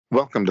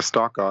Welcome to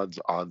Stock Odds,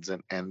 Odds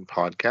and End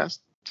podcast.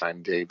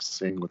 I'm Dave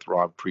Singh with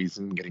Rob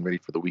Friesen, getting ready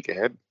for the week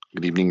ahead.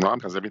 Good evening,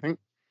 Rob. How's everything?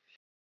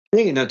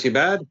 Hey, not too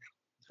bad.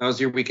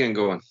 How's your weekend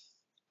going?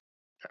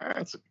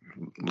 It's a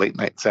late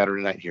night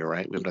Saturday night here,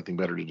 right? We have nothing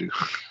better to do.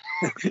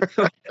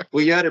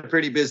 Well, you had a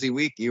pretty busy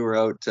week. You were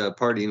out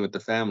partying with the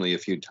family a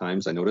few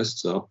times, I noticed.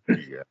 So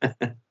Yeah.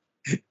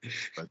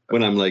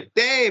 when I'm like,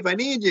 Dave, I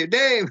need you,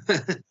 Dave.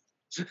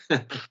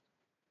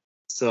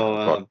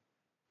 So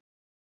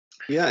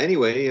yeah.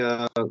 Anyway,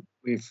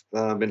 we've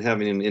been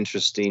having an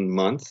interesting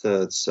month.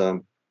 It's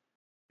been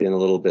a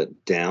little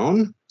bit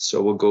down.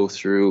 So we'll go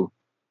through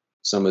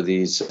some of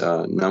these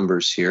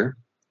numbers here.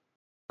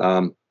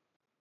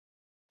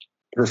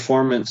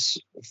 Performance.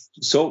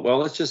 So, well,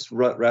 let's just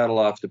rattle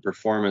off the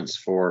performance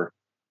for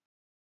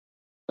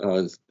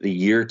the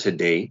year to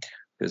date,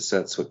 because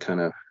that's what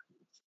kind of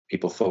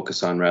people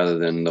focus on rather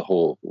than the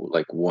whole,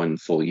 like one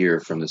full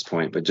year from this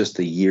point, but just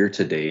the year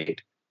to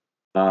date.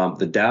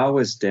 The Dow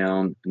is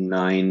down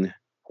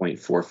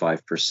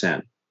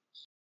 9.45%.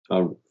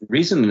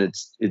 Reason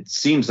it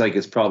seems like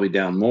it's probably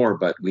down more,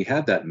 but we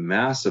had that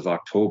massive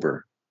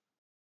October.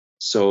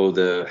 So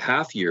the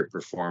half year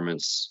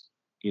performance,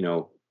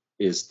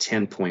 is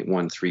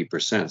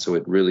 10.13%. So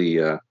it really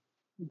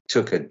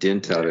took a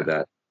dent out of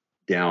that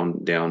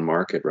down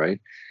market, right?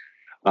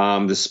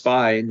 The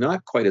SPY,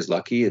 not quite as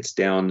lucky. It's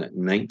down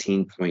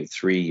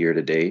 19.3 year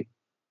to date.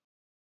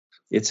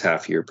 Its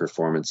half year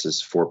performance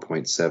is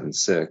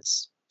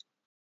 4.76.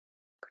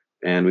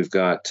 And we've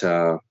got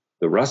the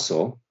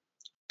Russell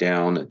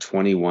down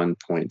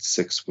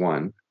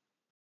 21.61.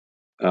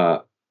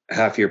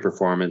 Half year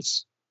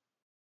performance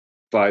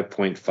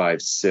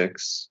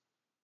 5.56.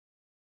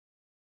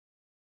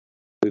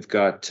 We've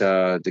got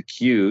the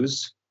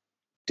Qs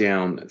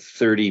down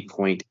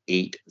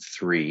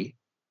 30.83.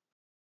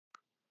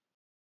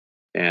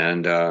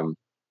 And actually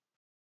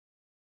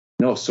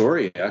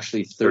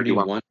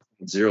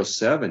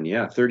 31.07.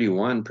 Yeah,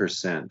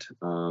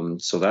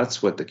 31%. So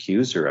that's what the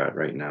Qs are at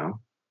right now.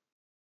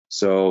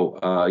 So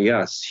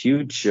it's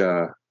huge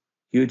damage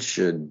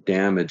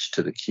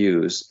to the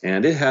Qs,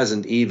 and it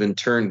hasn't even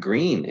turned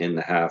green in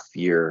the half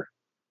year.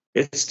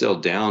 It's still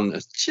down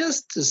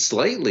just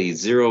slightly,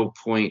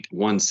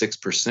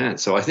 0.16%.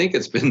 So I think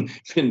it's been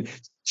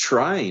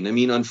trying. I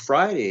mean, on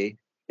Friday,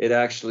 it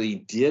actually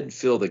did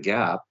fill the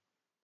gap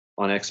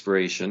on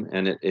expiration,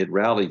 and it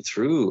rallied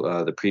through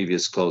the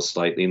previous close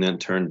slightly and then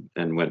turned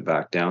and went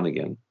back down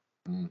again.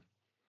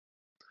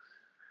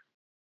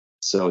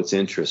 So it's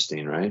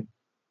interesting, right?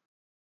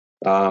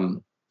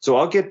 So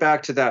I'll get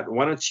back to that.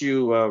 Why don't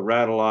you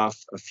rattle off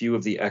a few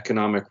of the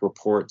economic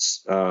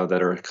reports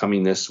that are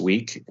coming this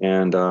week,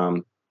 and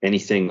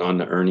anything on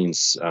the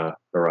earnings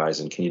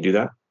horizon. Can you do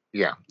that?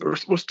 Yeah,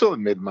 we're still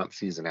in mid-month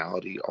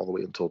seasonality all the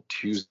way until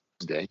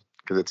Tuesday,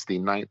 because it's the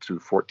 9th through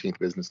 14th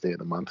business day of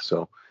the month.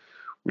 So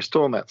we're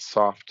still in that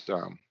soft,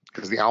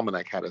 because the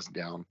almanac had us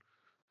down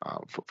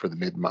for the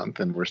mid-month,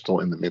 and we're still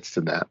in the midst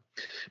of that.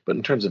 But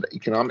in terms of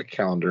economic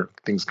calendar,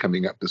 things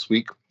coming up this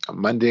week, on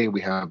Monday,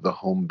 we have the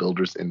Home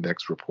Builders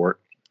Index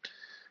report.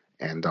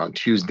 And on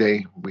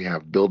Tuesday, we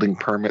have building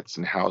permits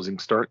and housing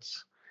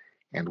starts.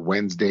 And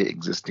Wednesday,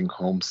 existing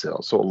home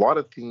sales. So a lot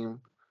of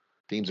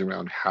themes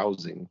around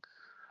housing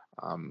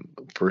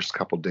first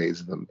couple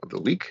days of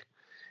the week.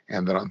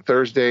 And then on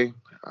Thursday,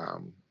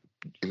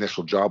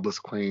 initial jobless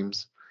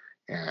claims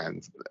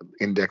and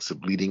index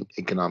of leading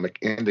economic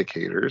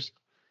indicators.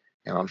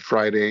 And on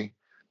Friday,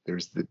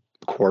 there's the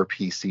core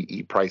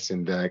PCE price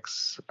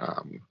index,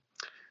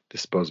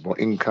 disposable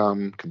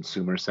income,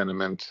 consumer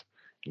sentiment,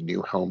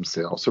 new home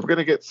sales. So we're going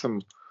to get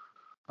some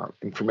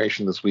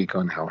information this week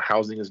on how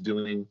housing is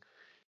doing,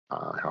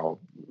 how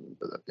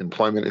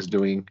employment is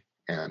doing,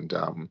 and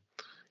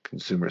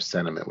consumer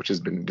sentiment, which has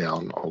been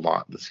down a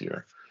lot this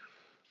year.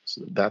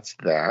 So that's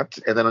that.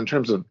 And then in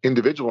terms of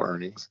individual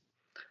earnings,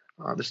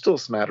 there's still a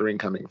smattering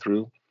coming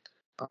through.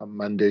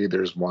 Monday,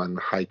 there's one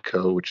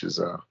HEICO, which is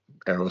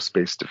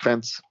aerospace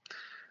defense.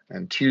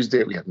 And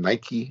Tuesday, we have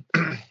Nike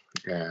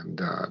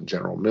and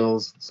General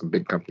Mills, some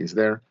big companies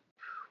there.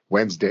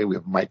 Wednesday, we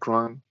have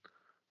Micron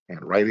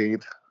and Rite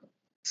Aid,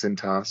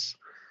 Cintas.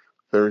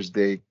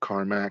 Thursday,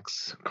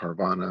 CarMax,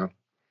 Carvana,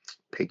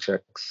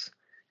 Paychex,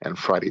 and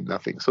Friday,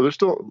 nothing. So there's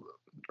still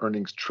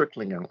earnings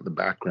trickling out in the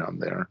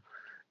background there,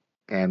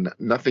 and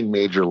nothing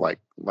major like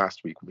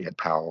last week when we had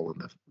Powell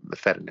and the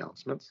Fed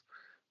announcements.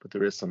 But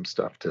there is some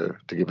stuff to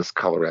give us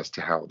color as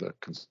to how the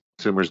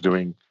consumer's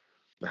doing,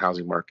 the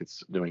housing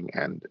market's doing,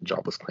 and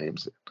jobless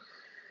claims.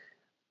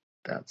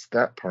 That's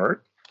that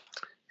part.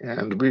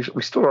 And we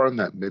still are in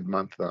that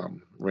mid-month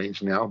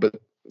range now, but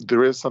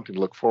there is something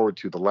to look forward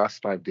to. The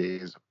last 5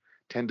 days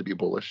tend to be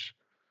bullish,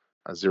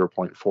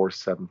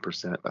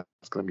 0.47%.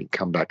 That's going to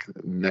come back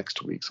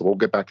next week. So we'll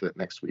get back to that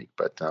next week.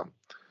 But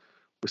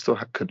we still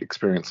could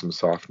experience some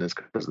softness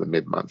because of the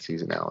mid-month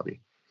seasonality.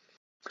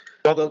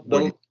 Well,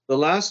 the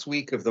last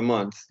week of the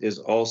month is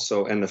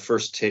also, and the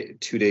first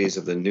 2 days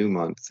of the new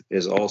month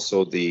is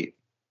also the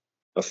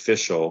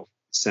official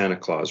Santa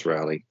Claus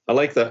rally.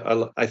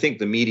 I think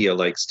the media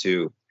likes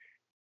to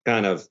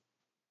kind of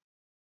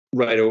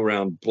right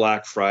around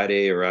Black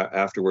Friday or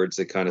afterwards,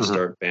 they kind of Mhm.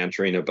 start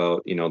bantering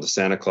about, the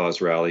Santa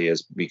Claus rally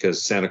is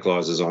because Santa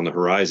Claus is on the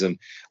horizon.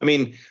 I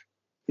mean,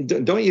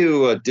 don't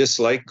you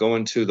dislike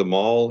going to the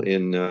mall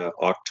in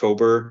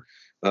October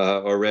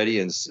already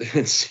and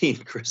seeing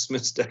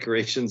Christmas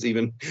decorations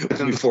even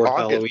Since before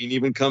August. Halloween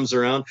even comes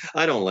around?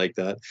 I don't like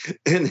that.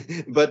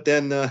 But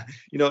then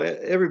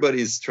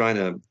everybody's trying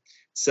to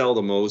sell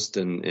the most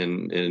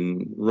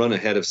and run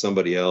ahead of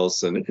somebody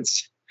else, and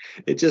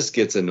it just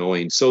gets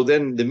annoying. So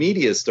then the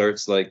media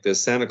starts like the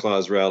Santa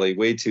Claus rally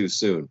way too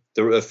soon.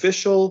 The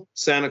official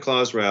Santa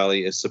Claus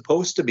rally is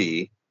supposed to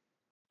be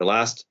the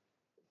last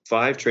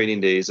 5 trading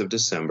days of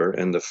December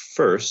and the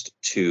first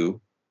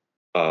 2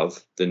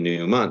 of the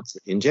new month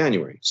in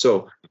January.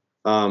 So,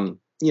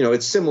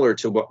 it's similar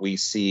to what we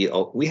see.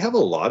 We have a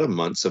lot of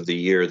months of the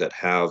year that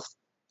have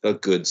a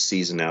good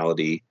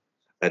seasonality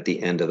at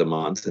the end of the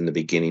month and the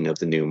beginning of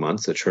the new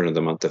month, the turn of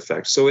the month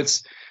effect. So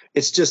it's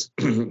just,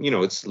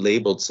 it's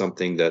labeled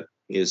something that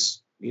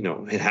is,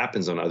 it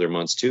happens on other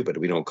months too, but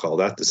we don't call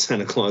that the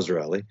Santa Claus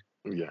rally.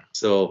 Yeah.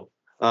 So,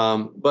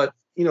 but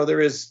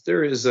there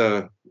is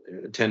a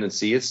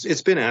tendency.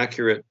 It's been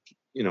accurate,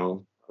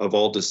 of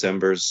all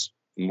Decembers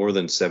more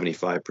than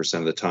 75%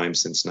 of the time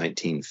since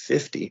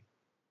 1950.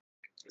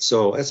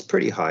 So that's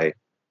pretty high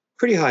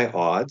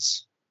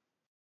odds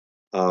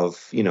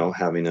of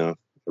having a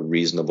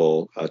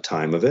reasonable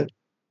time of it.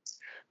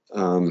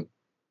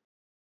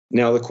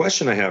 Now the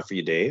question I have for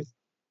you, Dave,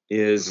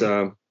 is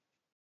we're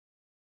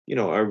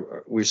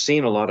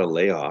seeing a lot of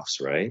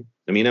layoffs, right?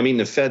 I mean,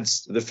 the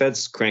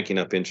Fed's cranking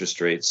up interest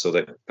rates so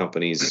that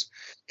companies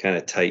kind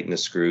of tighten the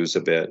screws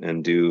a bit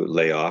and do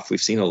lay off. We've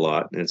seen a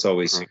lot, and it's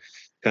always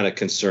kind of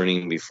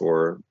concerning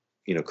before,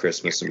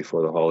 Christmas and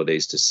before the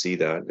holidays to see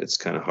that. It's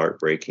kind of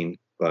heartbreaking,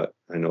 but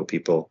I know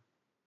people,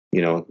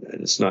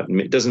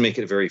 it doesn't make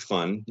it very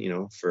fun,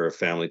 for a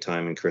family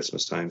time and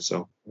Christmas time.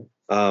 So,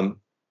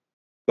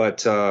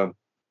 but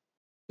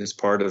it's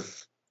part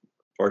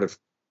of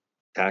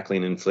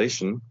tackling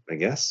inflation, I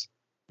guess.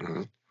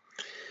 Mhm.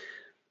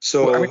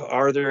 Well, I mean, So,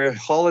 are there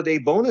holiday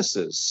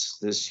bonuses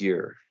this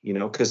year?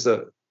 Because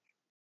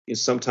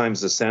sometimes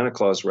the Santa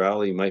Claus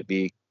rally might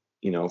be,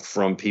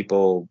 from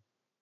people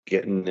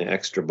getting the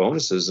extra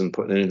bonuses and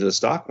putting it into the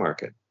stock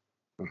market.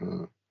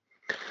 mhm.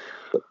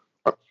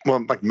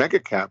 Well, like Mega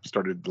Cap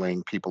started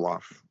laying people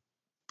off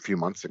a few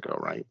months ago,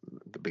 right?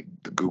 The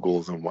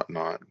Googles and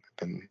whatnot.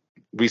 And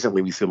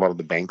recently, we see a lot of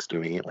the banks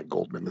doing it, like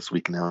Goldman this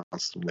week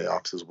announced some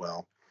layoffs as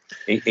well.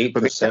 Eight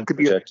But that percent could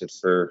be a, projected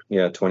for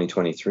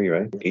 2023,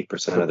 right?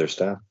 8% of their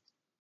staff.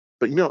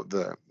 but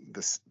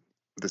this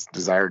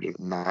desire to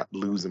not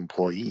lose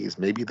employees,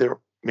 maybe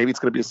it's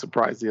going to be a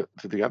surprise to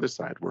the other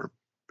side, where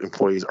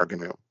employers are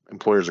going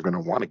to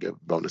want to give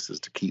bonuses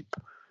to keep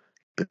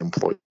the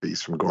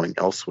employees from going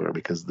elsewhere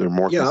because they're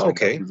more Yeah. concerned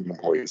about Okay. losing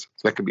employees.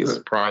 So that could be a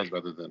surprise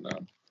rather than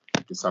the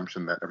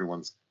assumption that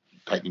everyone's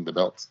tightening the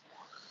belts.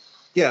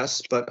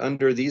 Yes, but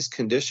under these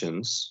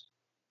conditions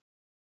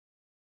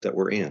that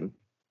we're in,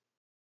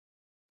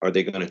 are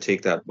they going to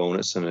take that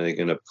bonus and are they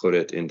going to put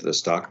it into the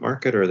stock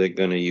market, or are they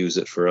going to use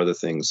it for other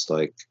things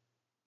like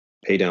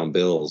pay down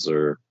bills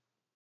or,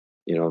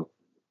 you know,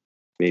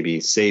 maybe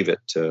save it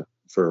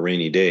for a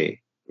rainy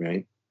day,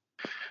 right?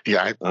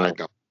 Yeah, I Uh,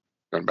 don't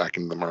gone back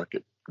into the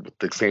market with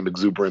the same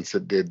exuberance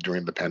it did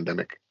during the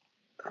pandemic.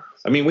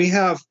 I mean, we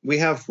have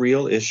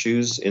real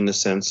issues in the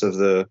sense of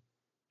the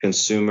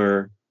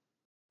consumer,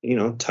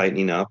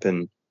 tightening up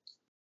and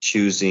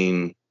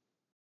choosing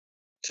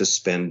to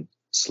spend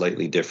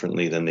slightly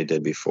differently than they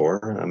did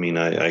before. I mean,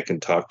 I can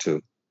talk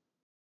to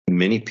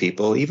many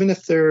people, even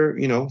if they're,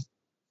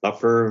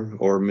 upper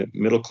or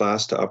middle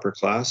class to upper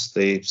class,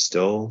 they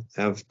still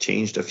have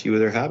changed a few of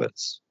their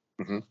habits.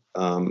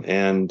 Mm-hmm.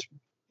 And,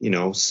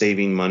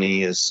 saving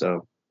money is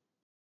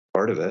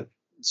part of it.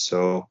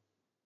 So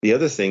the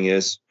other thing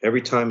is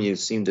every time you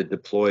seem to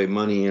deploy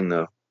money in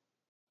the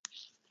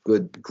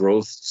good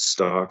growth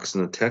stocks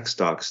and the tech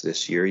stocks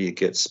this year, you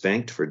get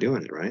spanked for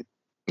doing it, right?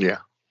 Yeah.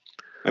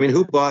 I mean,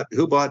 who bought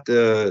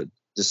the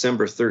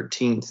December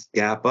 13th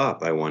gap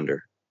up, I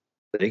wonder?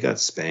 They got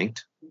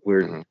spanked.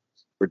 Mm-hmm.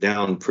 We're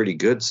down pretty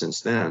good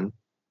since then.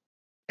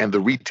 And the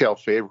retail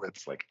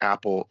favorites like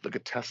Apple, look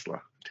at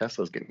Tesla.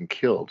 Tesla's getting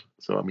killed.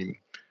 So I mean,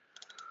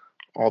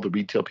 all the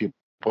retail people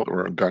that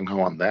were gung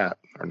ho on that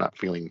are not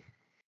feeling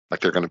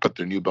like they're going to put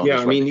their new Yeah, bonus I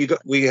right. mean,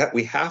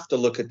 we have to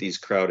look at these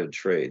crowded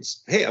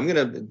trades. Hey, I'm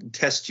going to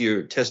test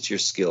your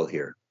skill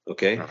here.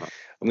 Okay, Uh-huh.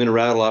 I'm going to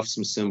rattle off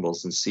some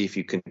symbols and see if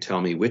you can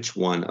tell me which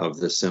one of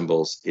the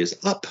symbols is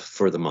up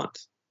for the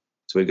month.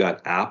 So we've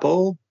got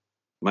Apple,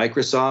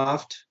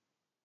 Microsoft,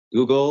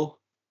 Google.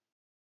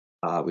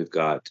 We've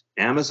got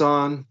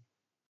Amazon,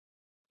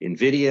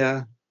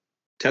 Nvidia,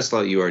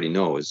 Tesla. You already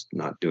know is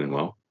not doing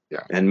well.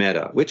 Yeah. And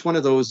Meta. Which one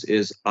of those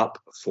is up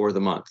for the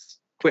month?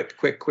 Quick,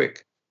 quick,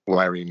 quick. Well,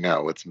 I already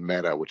know it's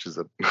Meta, which is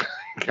a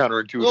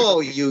counterintuitive. Oh,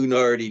 you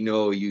already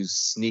know, you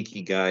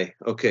sneaky guy.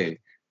 Okay.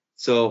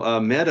 So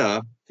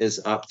Meta is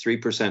up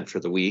 3% for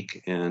the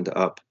week and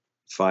up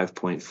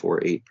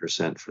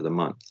 5.48% for the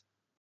month.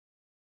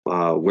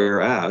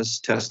 Whereas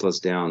Tesla's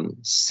down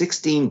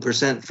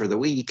 16% for the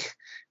week,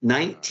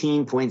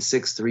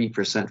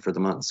 19.63% for the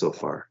month so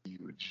far.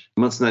 Huge.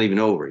 The month's not even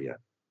over yet.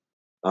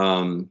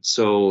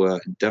 So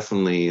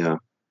definitely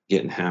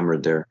getting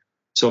hammered there.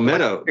 So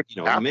Meta,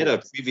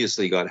 Meta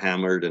previously got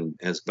hammered and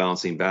is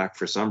bouncing back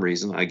for some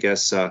reason. I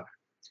guess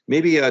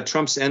maybe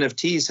Trump's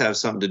NFTs have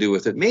something to do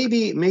with it.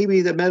 Maybe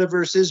the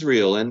metaverse is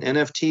real and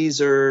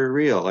NFTs are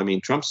real. I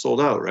mean, Trump sold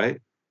out, right?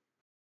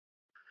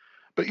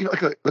 But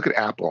look at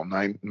Apple,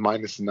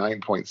 minus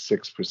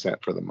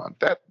 9.6% for the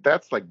month.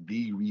 That's like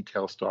the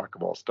retail stock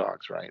of all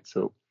stocks, right?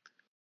 So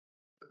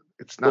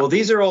it's not. Well,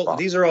 these are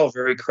all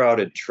very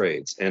crowded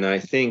trades, and I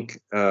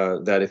think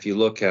that if you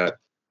look at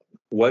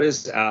what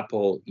is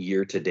Apple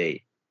year to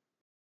date,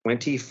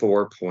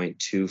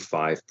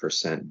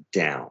 24.25%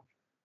 down.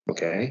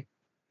 Okay,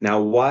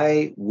 now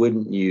why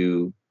wouldn't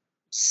you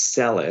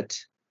sell it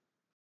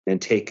and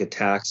take a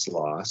tax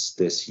loss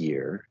this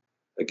year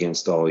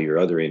against all your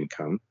other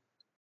income?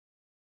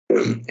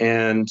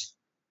 And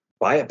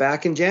buy it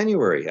back in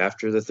January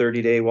after the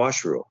 30-day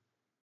wash rule.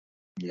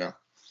 Yeah.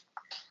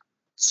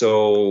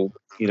 So,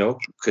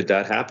 could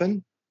that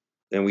happen?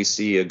 Then we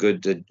see a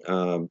good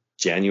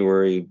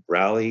January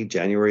rally,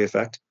 January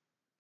effect.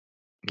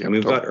 Yep, and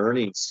we've got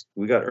earnings.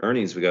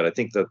 I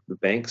think the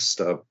banks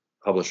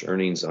publish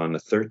earnings on the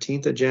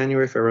 13th of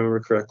January, if I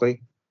remember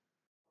correctly.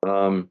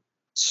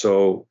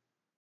 So,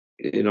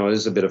 it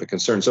is a bit of a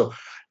concern. So,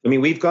 I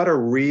mean, we've got a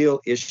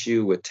real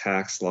issue with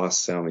tax loss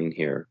selling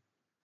here.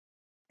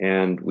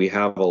 And we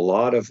have a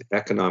lot of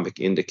economic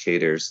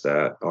indicators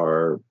that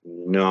are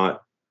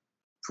not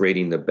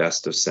creating the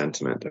best of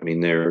sentiment. I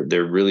mean, they're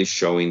really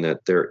showing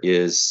that there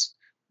is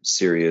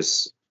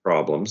serious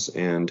problems,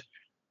 and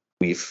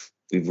we've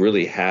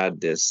really had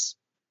this,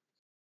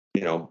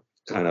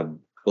 kind of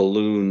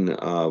balloon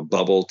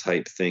bubble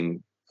type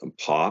thing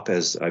pop,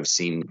 as I've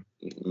seen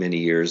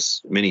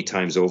many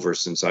times over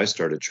since I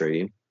started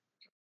trading.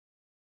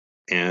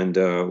 And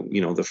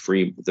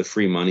the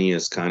free money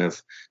has kind of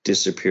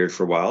disappeared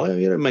for a while. I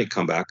mean, it might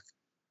come back,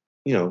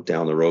 down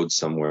the road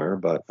somewhere.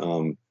 But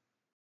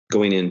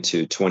going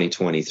into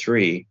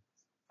 2023,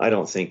 I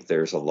don't think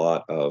there's a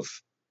lot of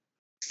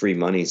free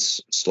money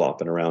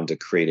slopping around to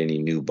create any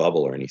new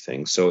bubble or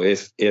anything. So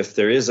if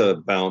there is a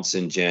bounce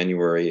in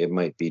January, it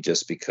might be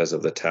just because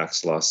of the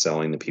tax loss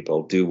selling that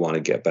people do want to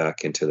get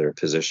back into their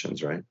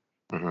positions, right?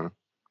 Mm-hmm.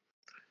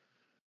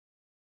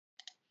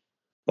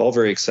 All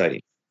very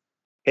exciting.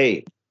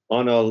 Hey, we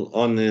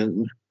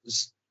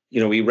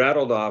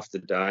rattled off the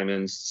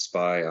diamonds,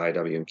 SPY,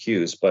 IW, and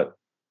Qs, but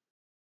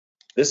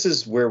this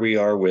is where we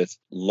are with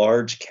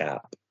large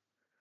cap.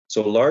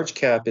 So large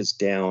cap is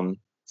down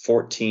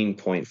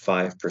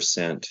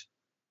 14.5%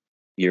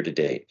 year to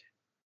date.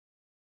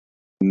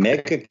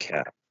 Mega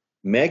cap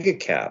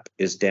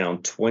is down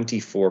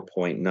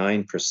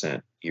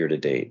 24.9% year to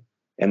date.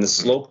 And the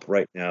slope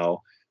right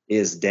now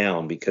is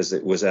down because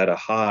it was at a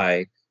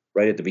high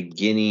right at the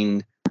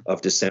beginning of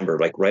December,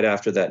 like right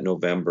after that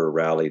November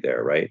rally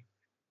there, right?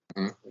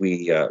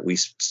 Mm-hmm. We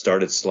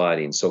started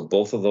sliding. So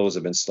both of those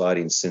have been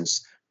sliding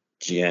since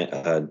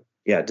December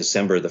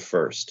the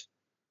 1st.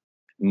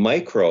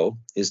 Micro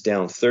is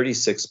down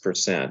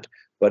 36%,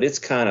 but it's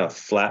kind of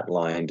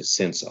flatlined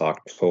since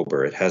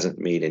October. It hasn't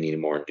made any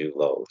more new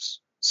lows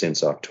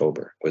since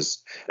October.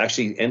 Was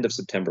actually end of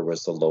September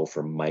was the low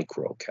for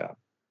micro cap.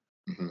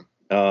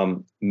 Mm-hmm.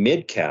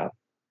 Mid cap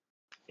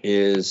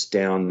is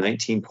down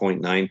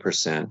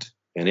 19.9%.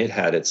 And it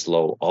had its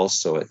low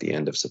also at the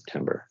end of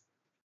September.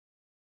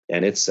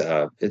 And it's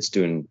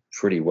doing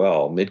pretty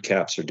well. Mid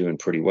caps are doing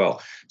pretty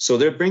well. So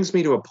that brings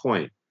me to a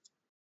point.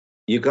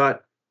 You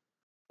got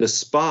the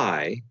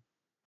SPY,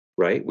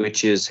 right,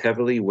 which is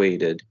heavily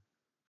weighted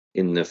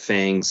in the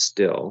FANG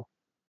still.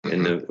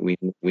 Mm-hmm. And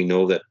we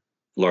know that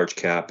large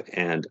cap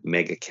and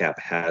mega cap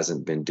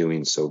hasn't been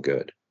doing so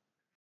good.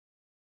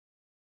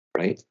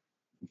 Right?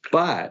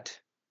 But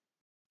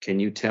can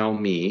you tell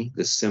me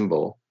the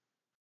symbol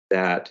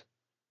that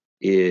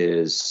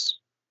is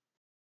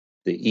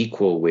the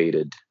equal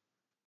weighted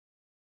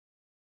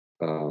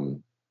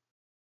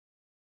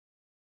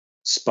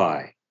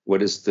SPY?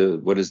 What is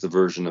the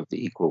version of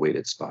the equal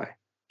weighted SPY?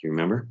 Do you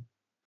remember?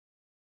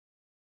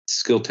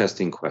 Skill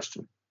testing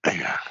question.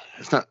 Yeah,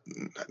 it's not.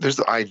 There's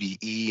the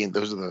IVE, and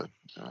those are the.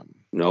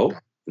 No.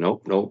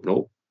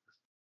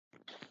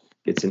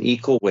 It's an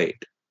equal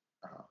weight.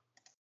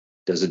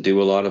 Does it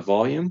do a lot of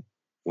volume?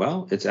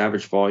 Well, its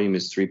average volume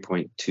is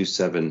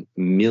 3.27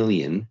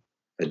 million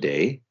a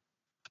day.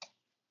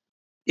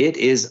 It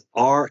is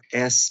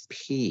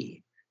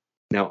RSP.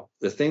 Now,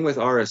 the thing with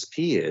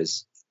RSP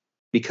is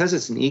because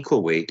it's an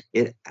equal weight,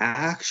 it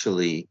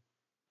actually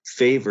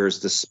favors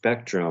the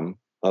spectrum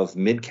of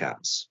mid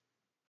caps.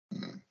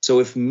 So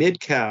if mid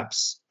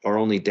caps are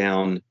only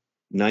down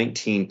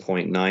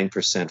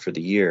 19.9% for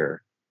the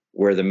year,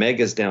 where the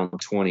mega is down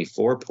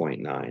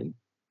 24.9%,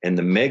 and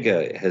the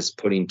mega has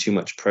putting too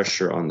much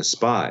pressure on the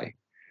SPY,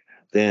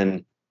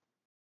 then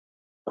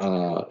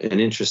an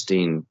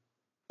interesting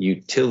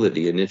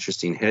utility, an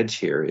interesting hedge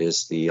here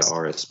is the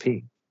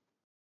RSP.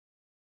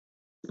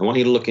 I want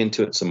you to look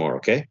into it some more,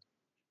 okay?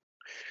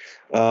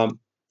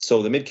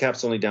 So the mid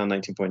cap's only down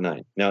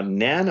 19.9. Now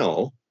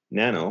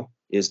nano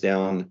is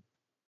down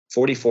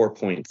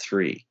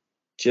 44.3.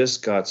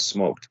 Just got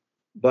smoked,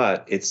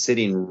 but it's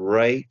sitting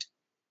right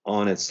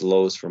on its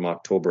lows from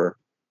October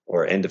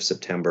or end of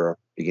September,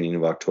 beginning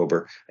of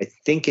October. I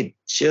think it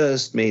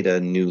just made a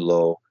new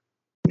low,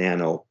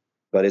 nano,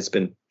 but it's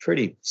been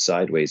pretty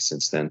sideways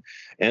since then.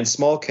 And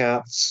small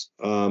caps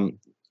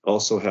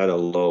also had a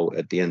low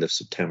at the end of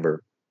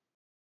September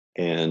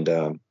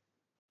and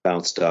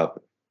bounced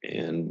up,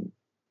 and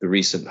the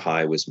recent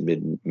high was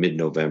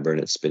mid-November,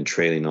 and it's been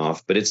trailing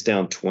off, but it's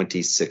down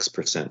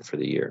 26% for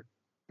the year.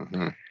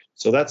 Mm-hmm.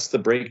 So that's the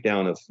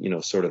breakdown of,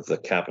 sort of the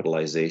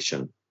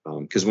capitalization.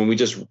 Because when we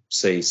just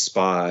say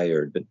SPY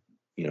or,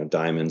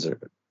 diamonds or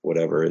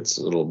whatever, it's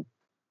a little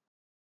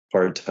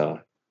hard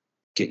to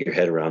get your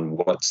head around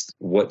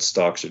what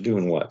stocks are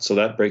doing what. So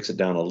that breaks it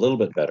down a little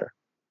bit better.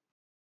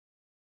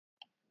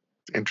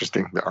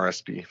 Interesting, the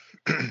RSP.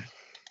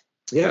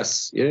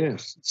 Yes.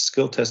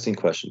 Skill testing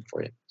question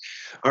for you.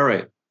 All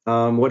right.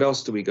 What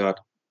else do we got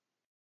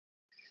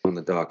on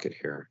the docket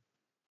here?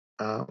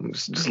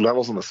 Just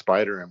levels on the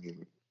spider. I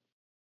mean,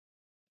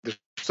 there's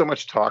so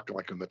much talk,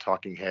 like in the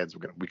talking heads.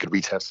 We could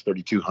retest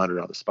 3,200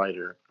 on the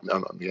spider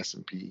on the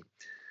S&P,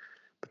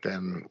 but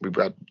then we've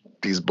got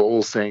these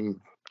bulls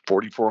saying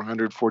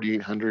 4,400,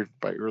 4,800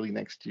 by early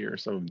next year.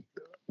 So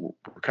we're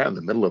kind of in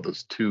the middle of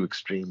those two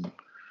extreme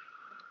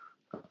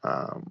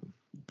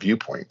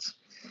viewpoints.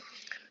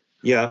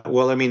 Yeah,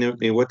 well, I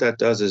mean, what that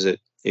does is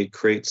it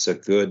creates a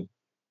good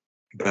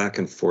back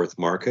and forth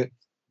market.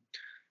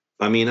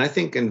 I mean, I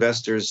think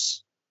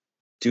investors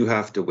do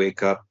have to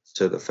wake up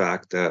to the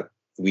fact that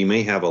we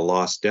may have a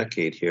lost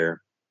decade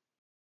here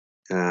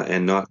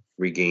and not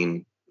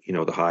regain,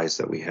 the highs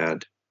that we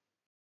had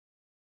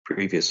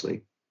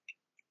previously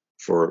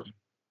for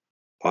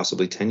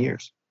possibly 10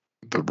 years.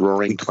 The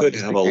roaring we could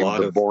have a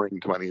lot of boring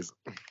 20s.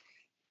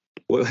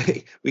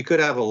 We could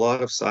have a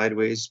lot of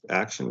sideways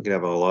action. We could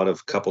have a lot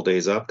of couple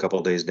days up,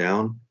 couple days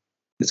down.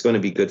 It's going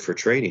to be good for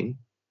trading.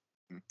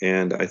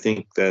 And I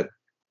think that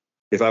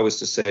if I was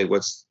to say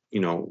what's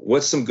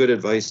some good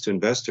advice to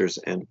investors,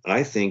 and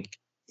I think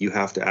you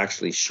have to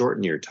actually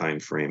shorten your time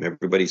frame.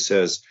 Everybody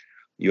says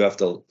you have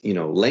to,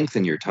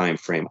 lengthen your time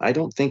frame. I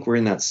don't think we're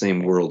in that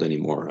same world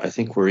anymore. I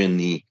think we're in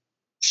the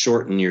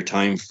shorten your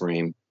time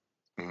frame,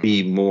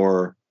 be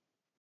more,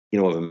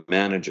 of a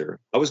manager.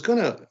 I was going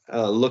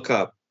to look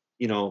up,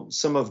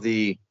 some of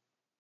the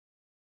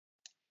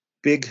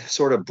big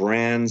sort of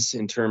brands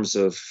in terms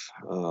of,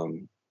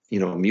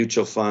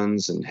 mutual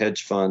funds and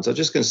hedge funds. I'm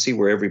just going to see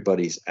where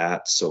everybody's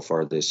at so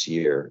far this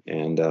year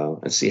and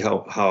see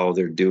how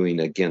they're doing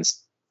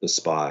against the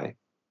SPY.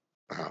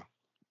 Uh-huh.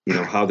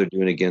 How they're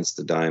doing against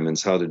the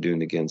diamonds, how they're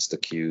doing against the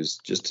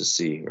Qs, just to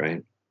see,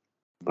 right?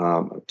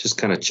 Just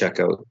kind of check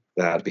out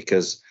that,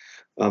 because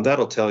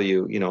that'll tell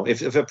you,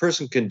 if a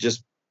person can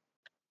just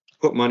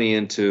put money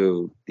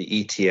into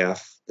the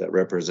ETF that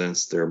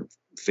represents their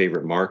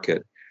favorite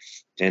market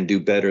and do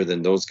better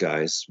than those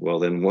guys, well,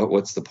 then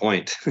what's the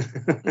point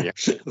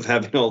of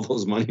having all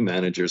those money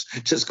managers?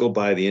 Just go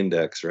buy the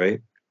index, right?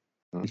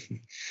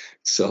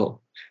 So,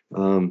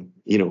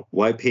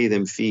 why pay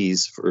them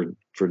fees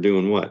for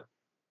doing what?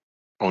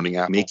 Owning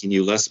Apple. Making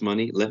you less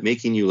money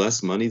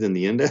than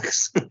the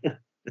index?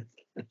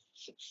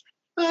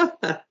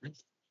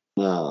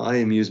 Well, I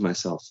amuse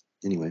myself.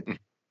 Anyway.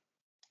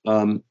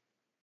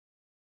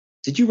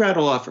 Did you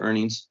rattle off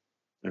earnings?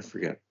 I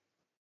forget.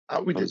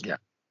 We did, yeah.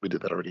 We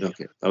did that already.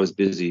 Okay. I was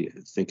busy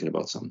thinking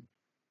about something.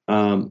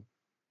 Coming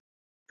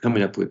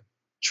up with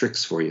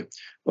tricks for you.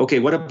 Okay,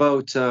 what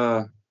about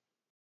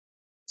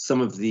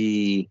some of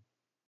the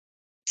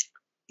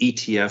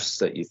ETFs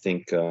that you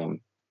think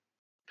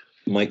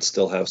might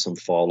still have some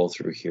follow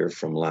through here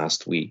from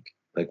last week?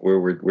 Like where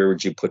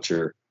would you put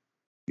your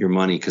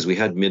money? Because we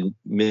had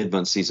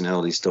mid-month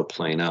seasonality still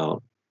playing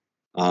out.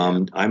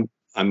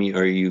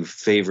 Are you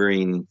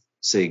favoring,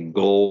 say,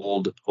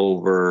 gold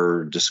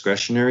over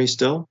discretionary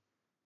still?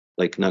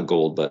 Like not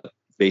gold, but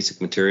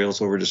basic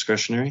materials over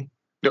discretionary?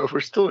 No, if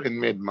we're still in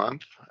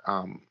mid-month,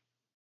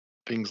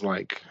 things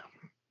like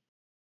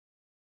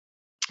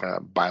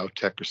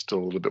biotech are still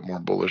a little bit more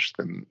bullish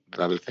than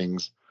other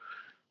things.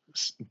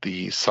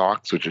 The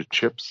SOX, which are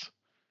chips,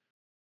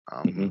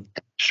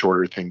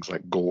 shorter things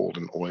like gold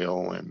and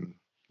oil and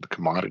the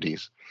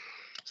commodities.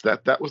 So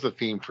that was the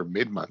theme for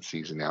mid-month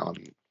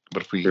seasonality.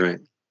 But if we kind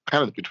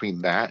of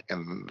between that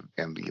and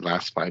the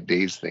last 5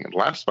 days thing, the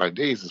last 5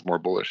 days is more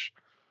bullish.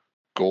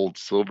 Gold,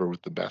 silver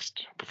with the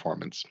best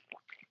performance.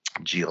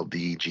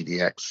 GLD,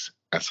 GDX,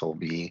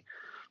 SLV,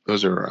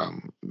 those are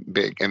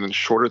big. And then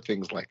shorter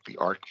things like the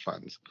ARK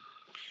funds.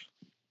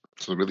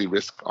 So really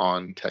risk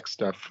on tech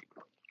stuff,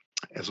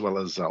 as well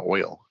as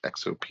oil,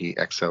 XOP,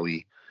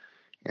 XLE,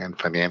 and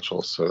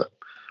financials. So that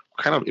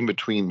we're kind of in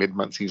between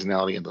mid-month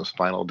seasonality and those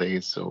final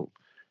days. So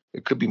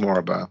it could be more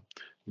of a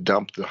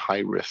dump the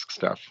high risk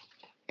stuff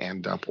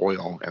and dump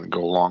oil and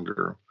go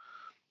longer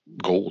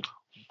gold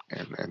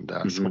and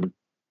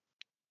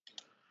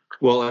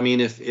Well, I mean,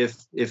 if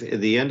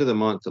at the end of the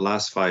month, the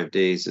last 5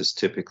 days is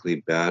typically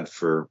bad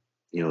for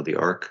the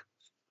ARC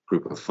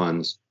group of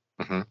funds,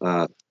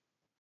 Mhm.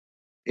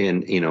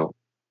 and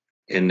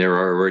and they're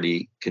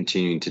already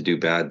continuing to do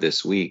bad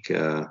this week.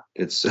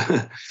 It's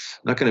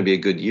not going to be a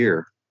good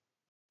year.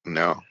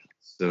 No.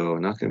 So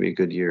not going to be a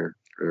good year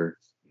for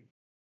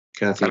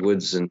Kathy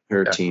Woods and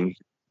her Yeah. team.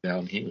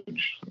 Down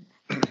huge.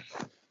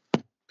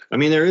 I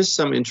mean, there is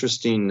some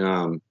interesting,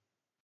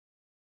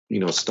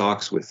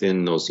 stocks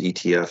within those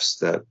ETFs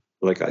that,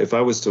 like, if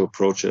I was to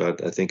approach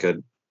it, I think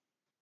I'd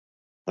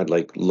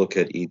like look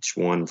at each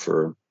one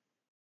for,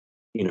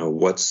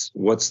 what's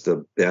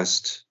the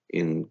best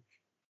in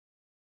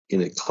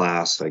a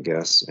class, I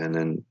guess, and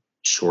then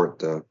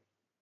short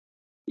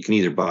you can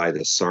either buy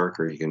the SARC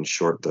or you can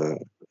short the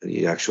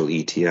actual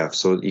ETF.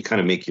 So you kind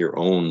of make your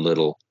own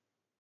little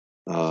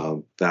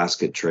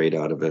basket trade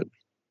out of it,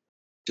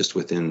 just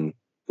within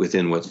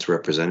what's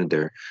represented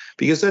there,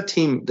 because that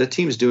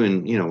team's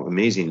doing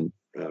amazing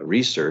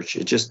research.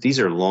 It just, these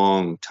are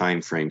long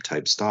time frame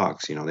type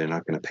stocks. They're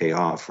not going to pay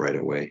off right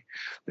away.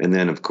 And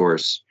then of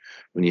course,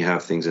 when you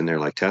have things in there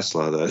like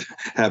Tesla that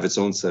have its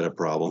own set of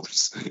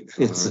problems,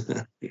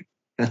 that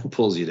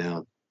pulls you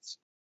down.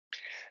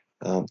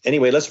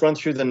 Anyway, let's run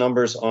through the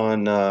numbers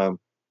on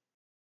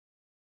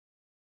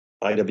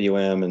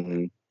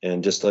IWM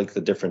and just like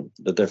the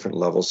different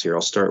levels here.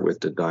 I'll start with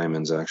the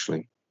diamonds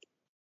actually.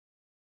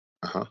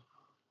 Uh-huh.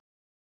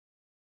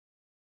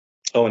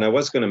 Oh, and I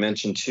was going to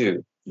mention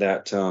too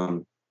that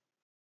I'm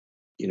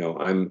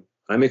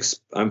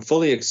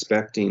fully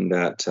expecting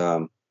that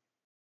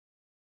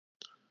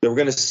we're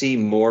going to see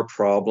more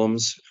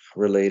problems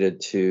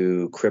related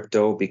to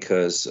crypto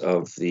because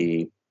of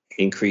the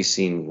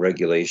increasing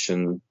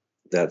regulation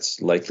that's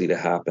likely to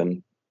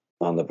happen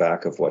on the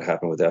back of what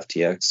happened with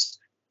FTX.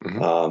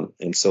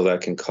 And so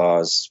that can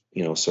cause,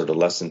 sort of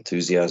less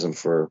enthusiasm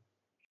for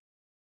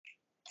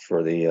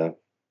the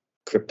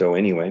crypto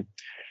anyway.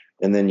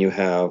 And then you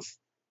have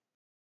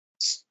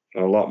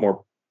a lot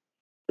more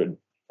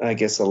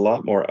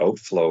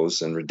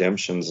outflows and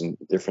redemptions and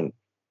different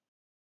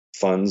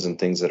funds and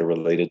things that are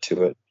related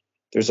to it.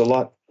 There's a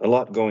lot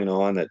going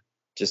on that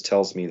just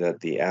tells me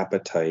that the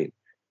appetite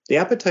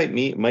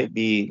might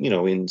be,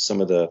 in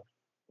some of the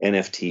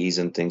NFTs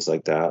and things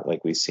like that,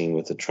 like we've seen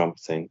with the Trump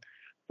thing.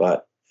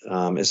 But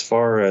as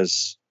far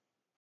as,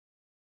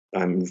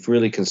 I'm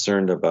really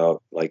concerned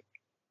about like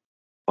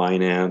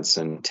Binance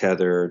and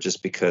Tether,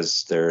 just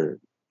because their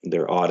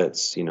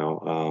audits,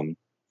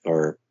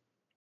 are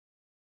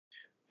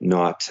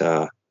not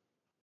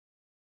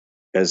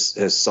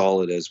as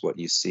solid as what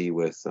you see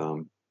with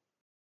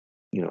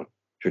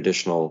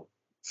traditional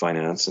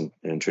finance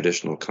and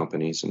traditional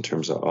companies in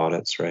terms of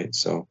audits, right?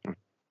 So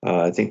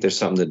I think there's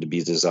something to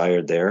be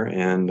desired there,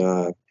 and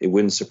it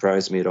wouldn't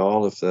surprise me at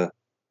all if the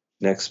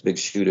next big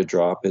shoe to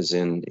drop is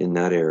in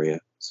that area.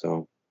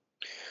 So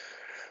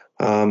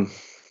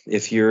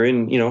if you're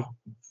in,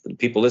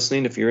 people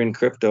listening, if you're in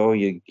crypto,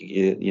 you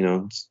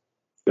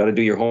got to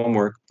do your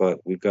homework, but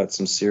we've got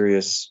some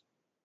serious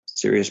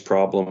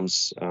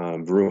problems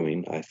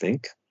brewing. I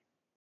think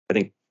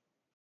the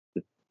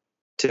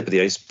tip of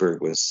the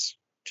iceberg was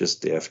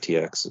just the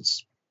FTX.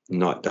 It's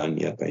not done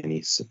yet by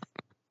any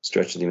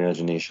stretch of the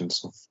imagination.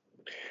 So,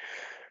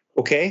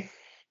 okay.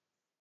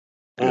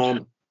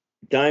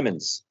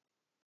 Diamonds.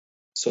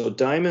 So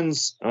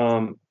diamonds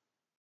on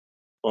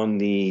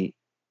the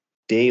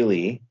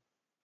daily,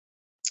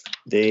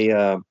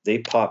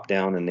 they popped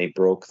down and they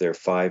broke their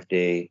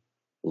 5-day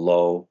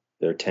low,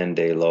 their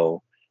 10-day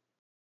low.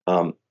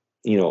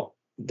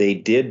 They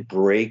did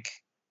break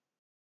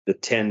the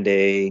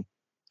 10-day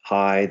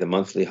high, the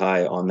monthly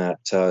high on that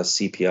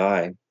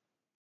CPI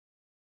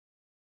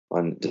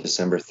on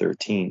December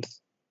 13th.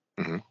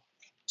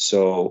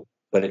 So,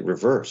 but it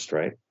reversed,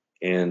 right?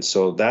 And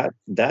so that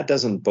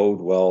doesn't bode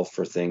well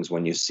for things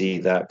when you see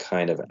that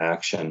kind of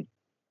action.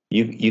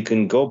 You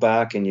can go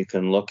back and you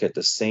can look at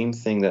the same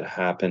thing that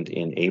happened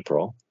in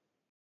April.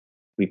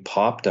 We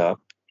popped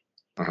up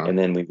and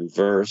then we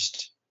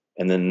reversed,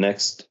 and then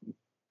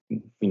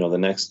the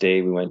next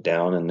day we went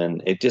down, and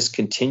then it just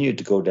continued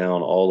to go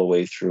down all the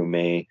way through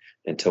May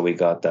until we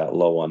got that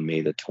low on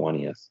May the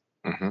 20th.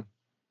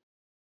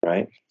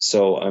 Right?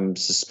 So I'm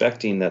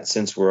suspecting that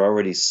since we're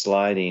already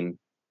sliding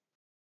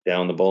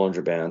down the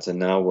Bollinger Bands and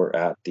now we're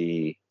at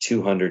the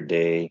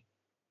 200-day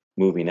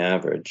moving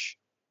average,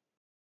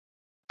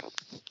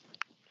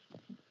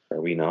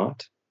 are we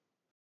not?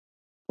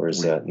 Or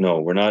is that,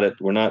 no, we're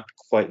not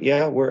quite,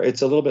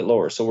 it's a little bit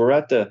lower. So we're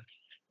at the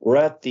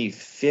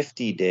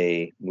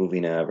 50-day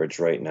moving average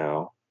right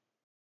now,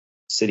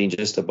 sitting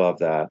just above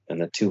that, and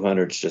the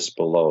 200's just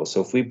below. So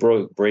if we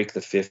break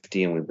the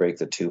 50 and we break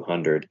the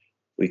 200,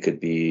 we could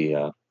be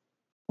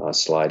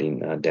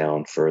sliding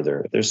down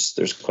further.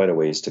 There's quite a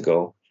ways to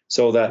go.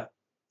 So that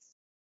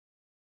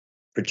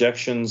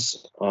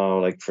projections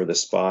like for the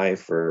SPY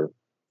for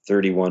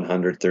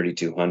 3,100,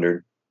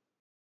 3,200,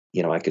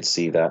 I could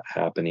see that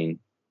happening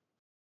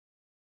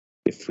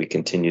if we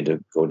continue to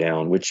go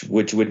down, which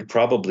would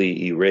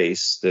probably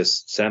erase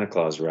this Santa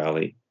Claus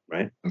rally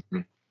right?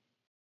 Mhm.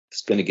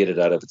 It's going to get it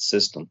out of its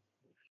system.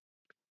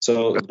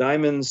 So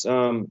diamonds,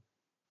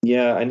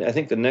 yeah, and I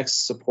think the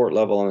next support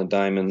level on the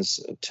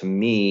diamonds to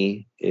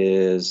me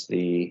is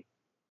the.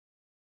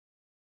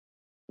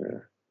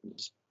 Here,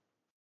 let's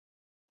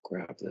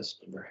grab this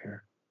number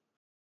here.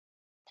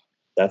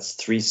 That's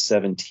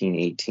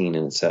 317.18,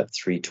 and it's at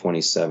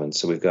 327.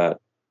 So we've got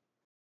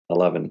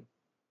 11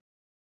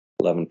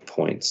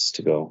 points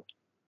to go.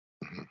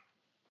 Mhm.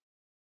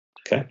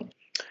 Okay.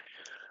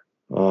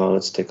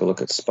 Let's take a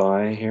look at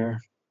SPY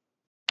here.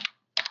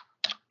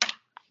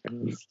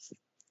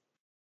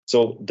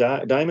 So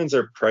diamonds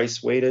are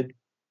price weighted.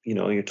 You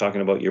know, you're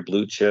talking about your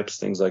blue chips,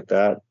 things like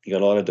that. You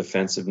got a lot of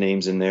defensive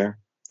names in there,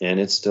 and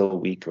it's still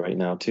weak right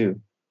now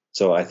too.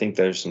 So I think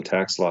there's some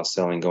tax loss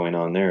selling going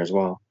on there as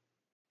well.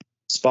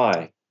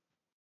 SPY.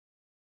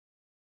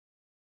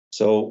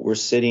 So we're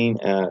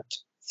sitting at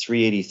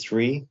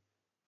 383.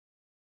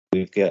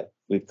 We've got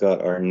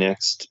our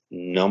next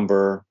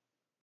number,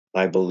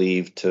 I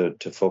believe, to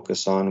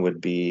focus on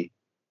would be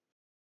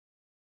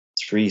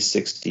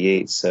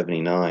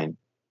 368.79.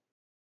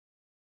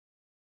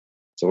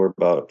 So we're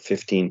about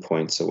 15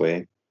 points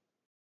away.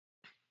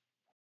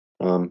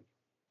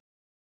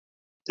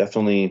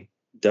 Definitely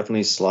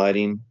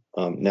sliding.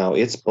 Now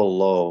it's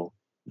below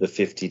the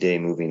 50-day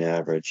moving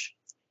average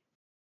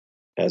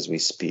as we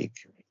speak.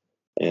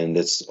 And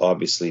it's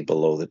obviously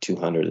below the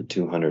 200. The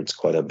 200 is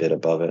quite a bit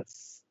above it.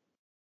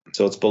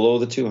 So it's below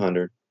the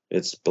 200.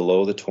 It's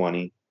below the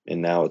 20.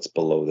 And now it's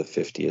below the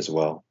 50 as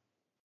well.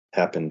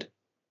 Happened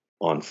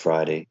on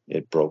Friday.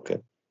 It broke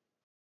it.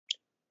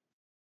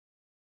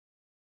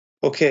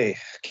 Okay,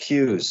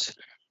 Qs.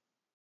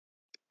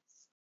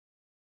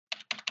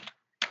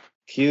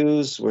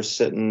 Qs,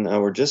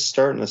 we're just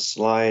starting to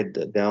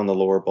slide down the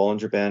lower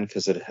Bollinger Band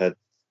because it had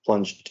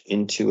plunged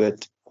into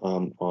it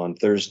on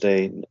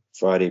Thursday.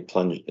 Friday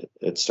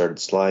it started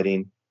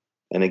sliding.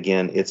 And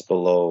again, it's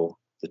below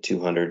the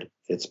 200,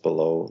 it's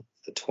below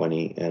the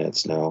 20, and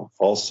it's now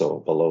also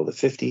below the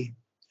 50.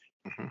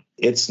 Mm-hmm.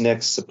 Its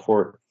next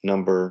support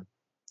number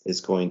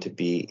is going to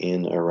be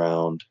in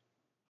around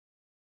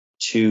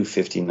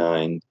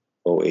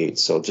 259.08.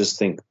 So just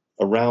think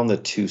around the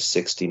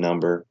 260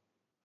 number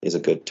is a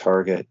good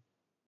target.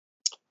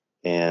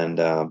 And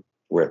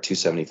we're at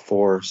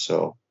 274,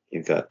 so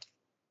you've got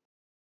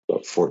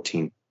about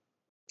 14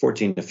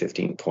 to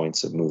 15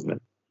 points of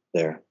movement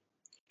there.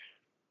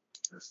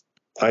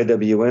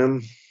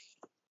 IWM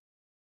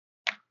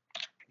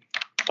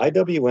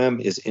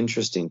is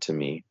interesting to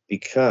me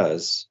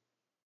because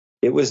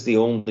it was the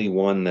only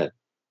one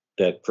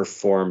that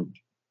performed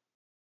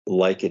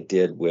like it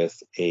did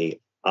with a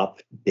up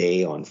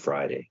day on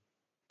Friday.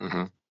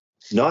 Mm-hmm.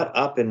 Not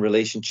up in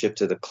relationship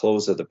to the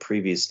close of the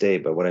previous day,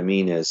 but what I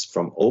mean is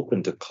from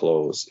open to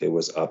close, it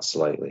was up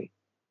slightly,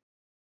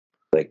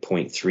 like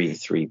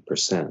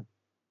 0.33%.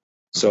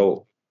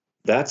 So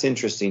that's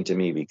interesting to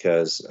me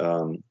because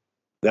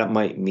that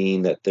might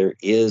mean that there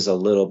is a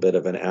little bit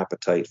of an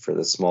appetite for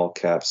the small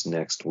caps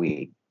next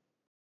week.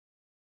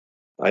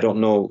 I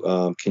don't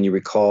know. Can you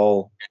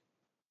recall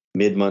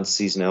mid-month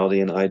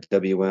seasonality in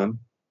IWM?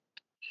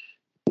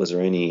 Was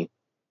there any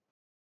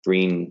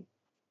green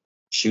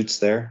shoots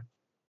there?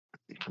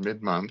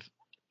 Mid-month,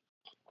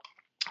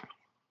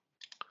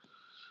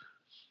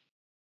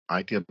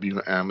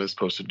 IWM is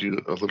supposed to do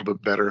a little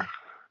bit better,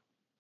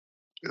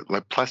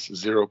 like plus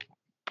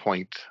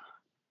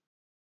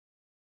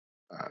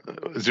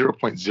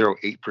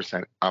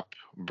 0.08% up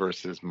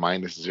versus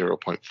minus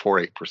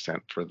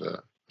 0.48% for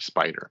the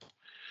spider.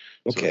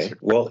 Okay. So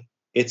well,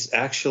 it's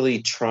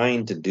actually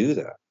trying to do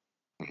that.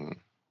 Mm-hmm.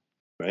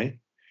 Right?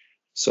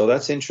 So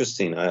that's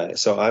interesting.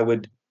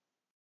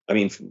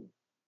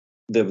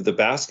 The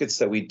baskets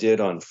that we did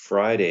on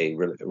Friday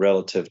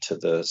relative to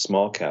the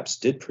small caps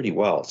did pretty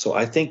well. So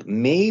I think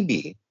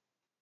maybe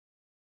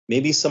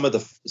some of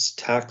the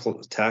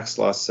tax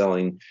loss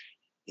selling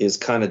is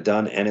kind of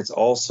done, and it's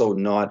also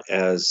not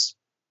as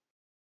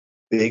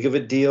big of a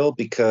deal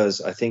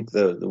because I think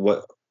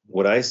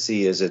what I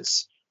see is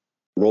it's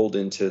rolled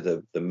into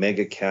the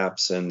mega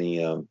caps and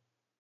the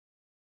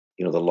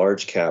the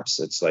large caps.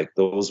 It's like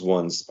those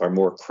ones are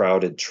more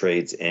crowded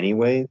trades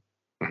anyway.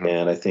 Mm-hmm.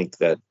 And I think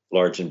that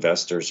large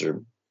investors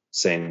are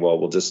saying, well,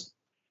 we'll just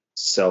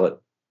sell it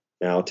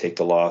now, take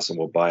the loss, and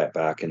we'll buy it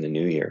back in the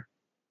new year.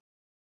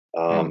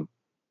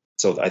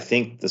 So I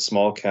think the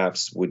small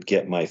caps would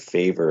get my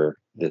favor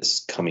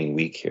this coming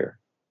week here.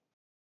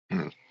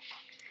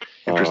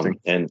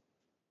 Interesting.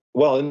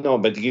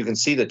 But you can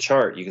see the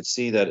chart. You can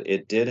see that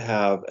it did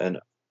have an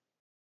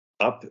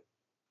up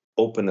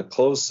open to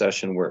close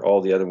session where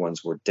all the other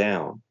ones were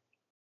down.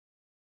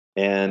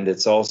 And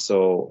it's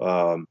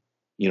also,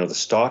 the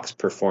stocks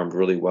performed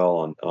really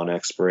well on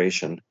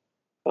expiration.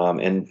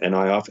 And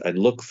I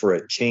look for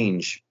a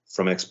change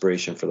from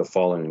expiration for the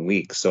following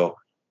week. So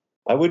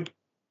I would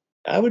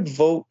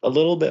vote a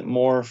little bit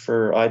more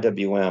for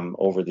IWM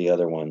over the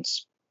other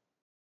ones.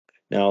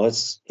 Now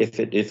if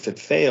it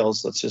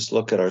fails, let's just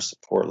look at our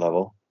support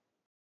level.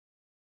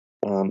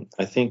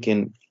 I think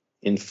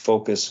in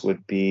focus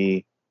would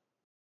be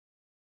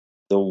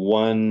the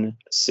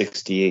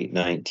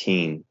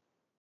 168.19.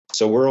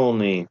 So we're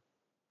only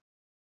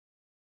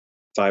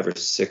 5 or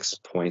 6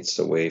 points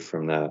away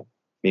from that,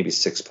 maybe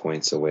 6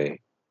 points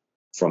away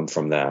from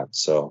that.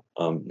 So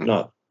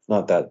not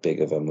that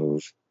big of a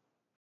move.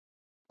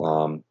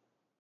 So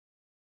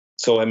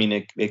I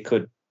mean, it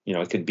could,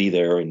 it could be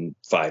there in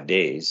 5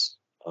 days,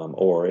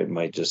 or it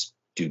might just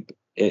do.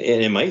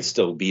 And it might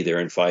still be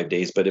there in 5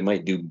 days, but it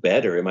might do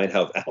better. It might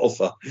have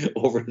alpha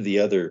over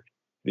the other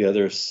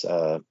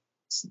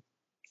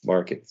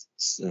market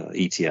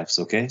ETFs.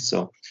 Okay,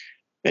 so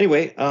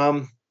anyway,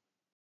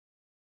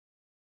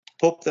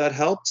 hope that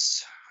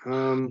helps.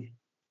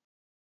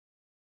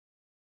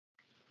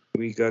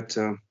 We got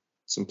some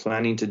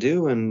planning to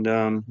do, and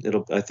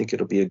I think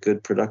it'll be a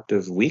good,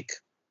 productive week.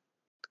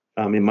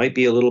 It might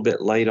be a little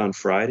bit light on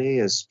Friday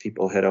as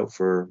people head out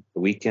for the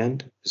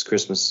weekend, because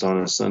Christmas is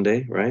on a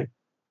Sunday, right?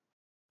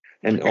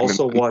 And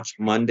also watch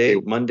Monday.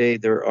 Monday,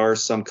 there are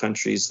some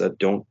countries that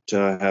don't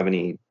have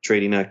any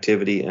trading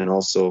activity, and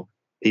also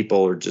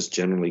people are just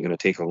generally going to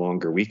take a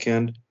longer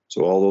weekend.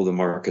 So although the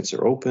markets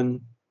are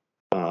open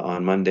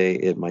on Monday,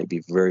 it might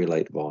be very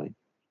light volume.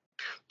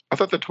 I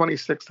thought the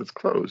 26th is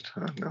closed.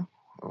 No.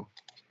 Oh.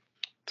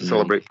 To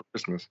celebrate for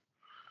Christmas.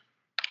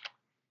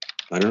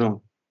 I don't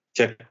know.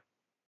 Check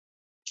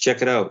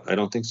it out. I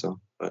don't think so,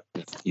 but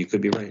you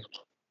could be right.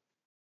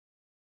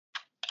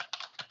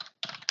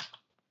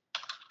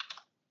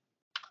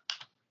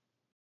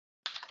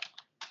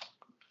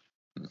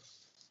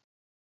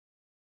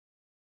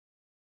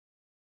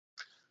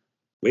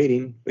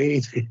 Waiting.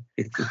 I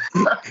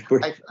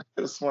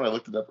just when I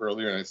looked it up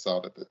earlier and I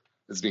saw that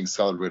it's being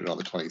celebrated on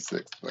the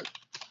 26th, but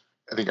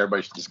I think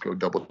everybody should just go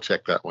double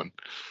check that one.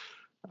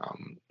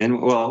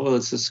 And well,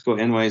 let's just go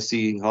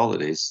NYC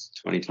holidays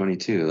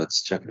 2022.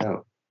 Let's check it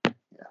out. Yeah.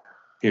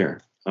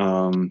 Here.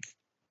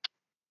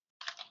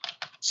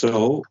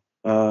 So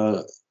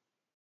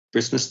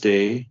Christmas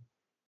Day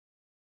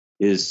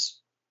is,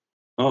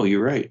 oh,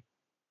 you're right.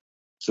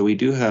 So we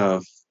do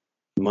have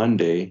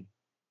Monday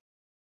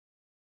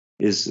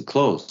is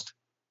closed.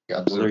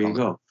 Yeah. Well, there you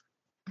go.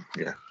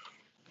 Yeah.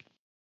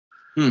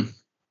 So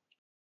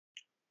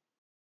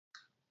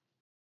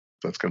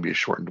it's going to be a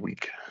shortened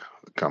week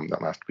come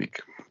that last week.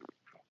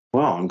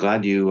 Well, I'm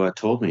glad you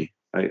told me.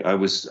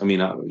 Because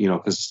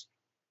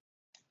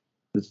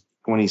the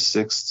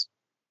 26th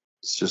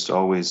is just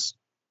always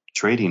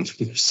trading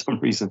for some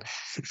reason.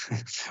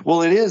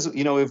 Well, it is,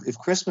 if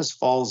Christmas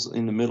falls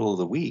in the middle of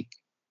the week,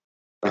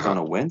 like on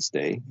a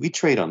Wednesday, we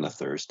trade on the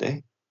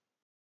Thursday.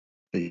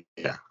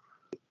 Yeah.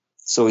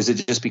 So is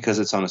it just because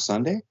it's on a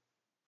Sunday?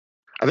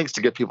 I think it's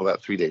to get people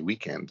that 3-day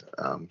weekend.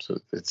 So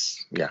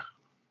it's,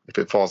 if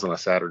it falls on a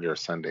Saturday or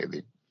Sunday,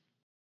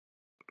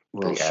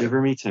 Well,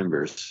 shiver me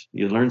timbers.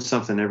 You learn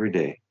something every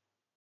day.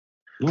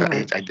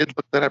 I did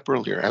look that up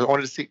earlier. I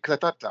wanted to see, because I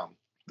thought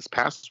this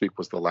past week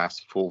was the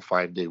last full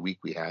 5-day week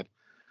we had.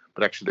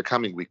 But actually, the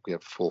coming week, we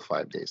have full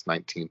 5 days,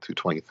 19th through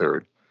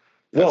 23rd.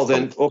 Well,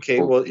 then,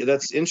 okay. Well,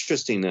 that's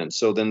interesting then.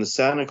 So then the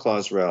Santa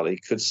Claus rally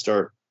could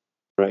start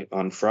right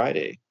on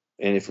Friday.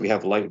 And if we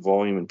have light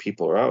volume and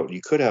people are out,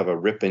 you could have a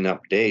ripping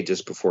up day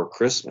just before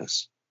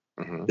Christmas.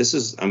 Mm-hmm.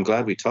 I'm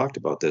glad we talked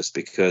about this,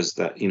 because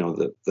that,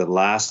 the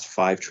last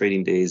 5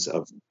 trading days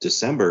of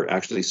December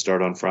actually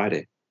start on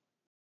Friday.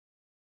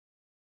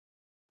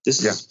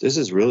 This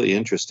is really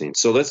interesting.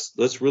 So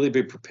let's really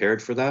be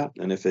prepared for that.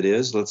 And if it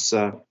is, let's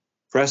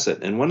press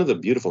it. And one of the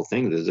beautiful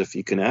things is if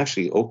you can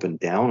actually open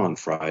down on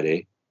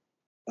Friday,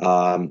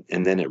 and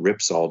then it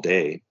rips all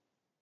day,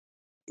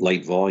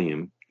 light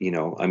volume.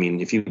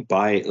 If you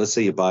let's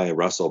say you buy a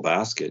Russell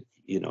basket,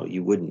 you don't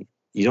need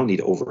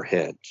to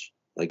overhedge.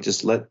 Like,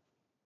 just let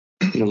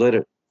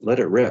it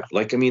rip.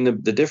 Like,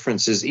 the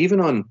difference is even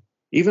on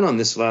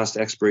this last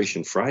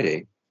expiration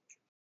Friday,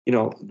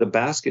 the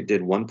basket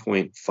did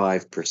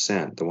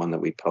 1.5%, the one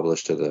that we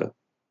published to the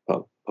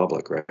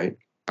public, right?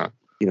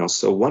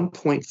 So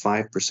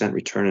 1.5%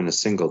 return in a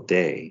single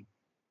day,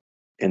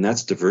 and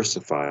that's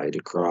diversified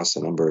across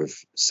a number of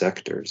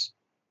sectors.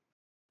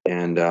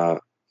 And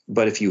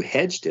but if you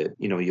hedged it,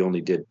 you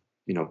only did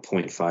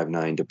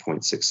 0.59 to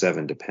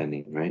 0.67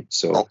 depending, right?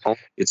 So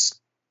it's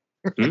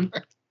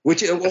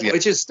which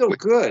is still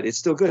good. It's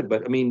still good,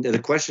 but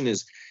the question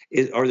is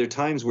are there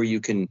times where you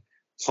can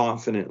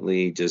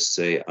confidently just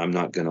say, I'm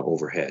not going to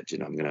overhedge,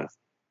 and I'm not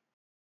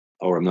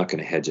going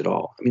to hedge at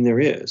all? There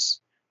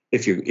is.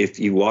 If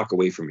you walk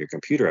away from your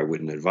computer, I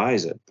wouldn't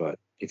advise it. But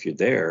if you're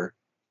there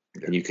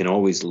and you can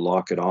always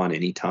lock it on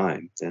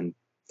anytime, then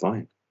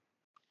fine.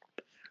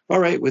 All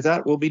right. With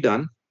that, we'll be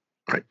done.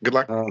 All right. Good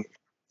luck.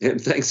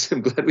 Thanks.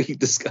 I'm glad we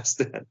discussed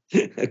that.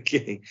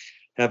 Okay.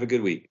 Have a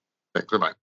good week. Thanks. Goodbye.